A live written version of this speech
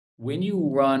when you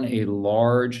run a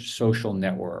large social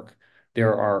network,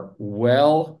 there are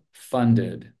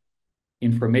well-funded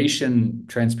information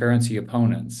transparency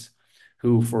opponents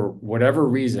who, for whatever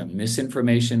reason,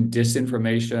 misinformation,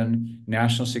 disinformation,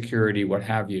 national security, what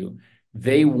have you,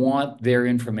 they want their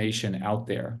information out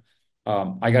there.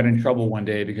 I got in trouble one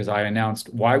day because I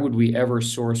announced, why would we ever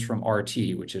source from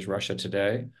RT, which is Russia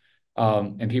Today?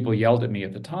 And people yelled at me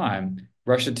at the time.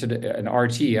 Russia Today and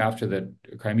RT, after the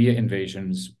Crimea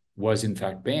invasions, was in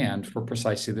fact banned for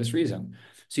precisely this reason.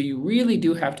 So you really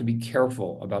do have to be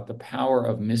careful about the power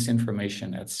of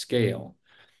misinformation at scale.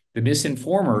 The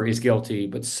misinformer is guilty,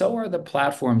 but so are the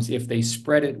platforms if they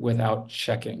spread it without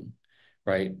checking,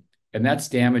 right? And that's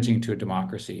damaging to a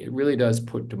democracy. It really does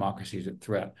put democracies at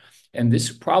threat. And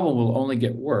this problem will only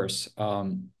get worse.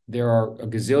 There are a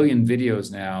gazillion videos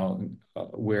now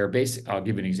where I'll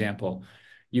give you an example.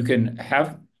 You can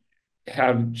have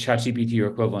ChatGPT or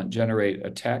equivalent generate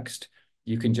a text.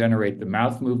 You can generate the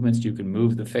mouth movements. You can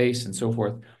move the face and so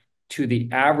forth. To the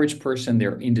average person,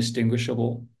 they're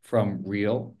indistinguishable from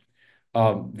real.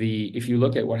 If you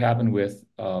look at what happened with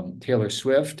Taylor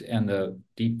Swift and the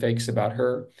deep fakes about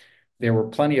her, there were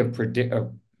plenty of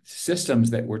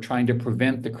systems that were trying to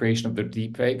prevent the creation of the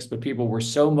deep fakes, but people were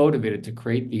so motivated to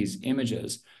create these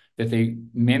images that they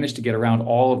managed to get around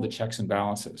all of the checks and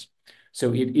balances.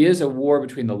 So it is a war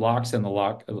between the locks and the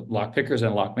lock pickers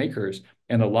and lock makers,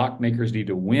 and the lock makers need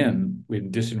to win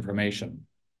with disinformation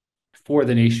for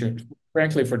the nation,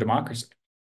 frankly, for democracy.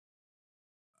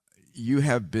 You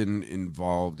have been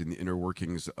involved in the inner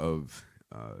workings of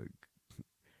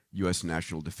U.S.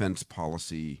 national defense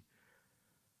policy.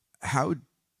 How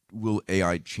will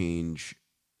AI change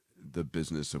the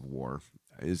business of war?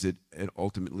 Is it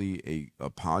ultimately a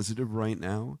positive right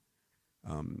now,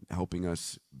 helping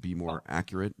us be more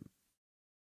accurate?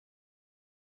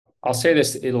 I'll say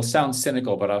this, it'll sound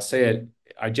cynical, but I'll say it,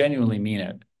 I genuinely mean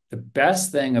it. The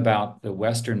best thing about the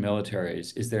Western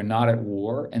militaries is they're not at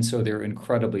war, and so they're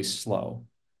incredibly slow,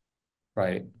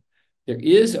 right? There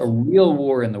is a real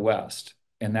war in the West,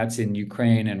 and that's in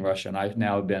Ukraine and Russia. And I've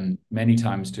now been many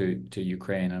times to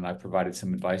Ukraine, and I've provided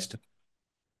some advice to,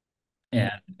 and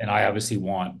I obviously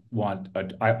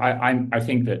I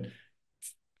think that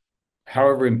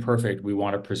however imperfect, we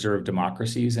want to preserve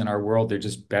democracies in our world. They're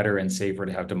just better and safer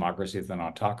to have democracies than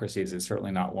autocracies, and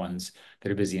certainly not ones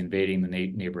that are busy invading the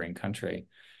neighboring country.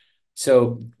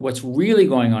 So what's really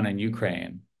going on in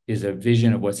Ukraine is a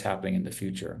vision of what's happening in the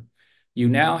future. You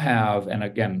now have, and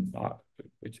again,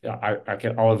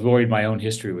 I'll avoid my own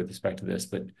history with respect to this,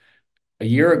 but a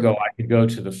year ago, I could go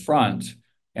to the front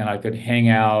and I could hang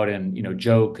out and,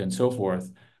 joke and so forth.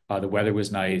 The weather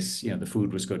was nice, the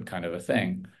food was good, kind of a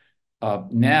thing.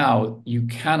 Now you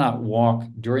cannot walk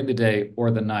during the day or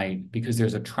the night because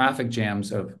there's a traffic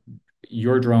jams of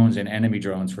your drones and enemy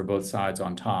drones for both sides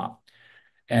on top.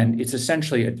 And it's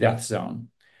essentially a death zone.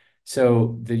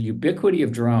 So the ubiquity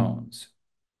of drones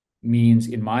means,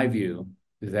 in my view,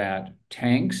 that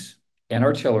tanks and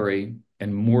artillery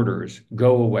and mortars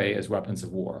go away as weapons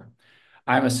of war.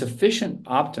 I'm a sufficient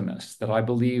optimist that I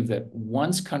believe that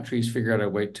once countries figure out a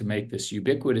way to make this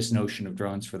ubiquitous notion of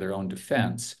drones for their own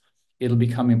defense, it'll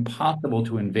become impossible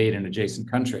to invade an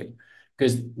adjacent country.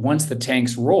 Because once the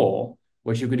tanks roll,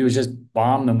 what you could do is just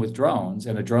bomb them with drones,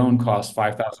 and a drone costs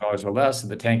 $5,000 or less,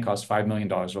 and the tank costs $5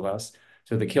 million or less.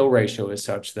 So the kill ratio is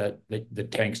such that the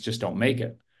tanks just don't make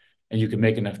it. And you can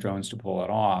make enough drones to pull it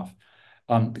off.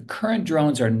 The current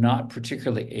drones are not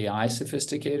particularly AI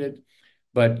sophisticated,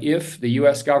 but if the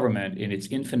US government, in its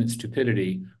infinite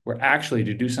stupidity, were actually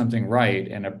to do something right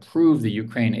and approve the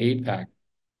Ukraine aid pact,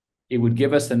 it would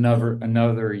give us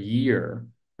another year,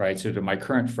 right? So to my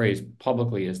current phrase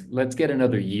publicly is, let's get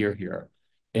another year here.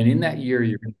 And in that year,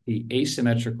 you're going to see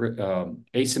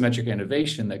asymmetric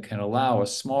innovation that can allow a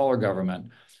smaller government,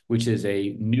 which is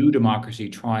a new democracy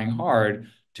trying hard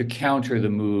to counter the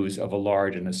moves of a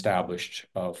large and established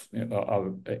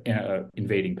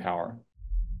invading power.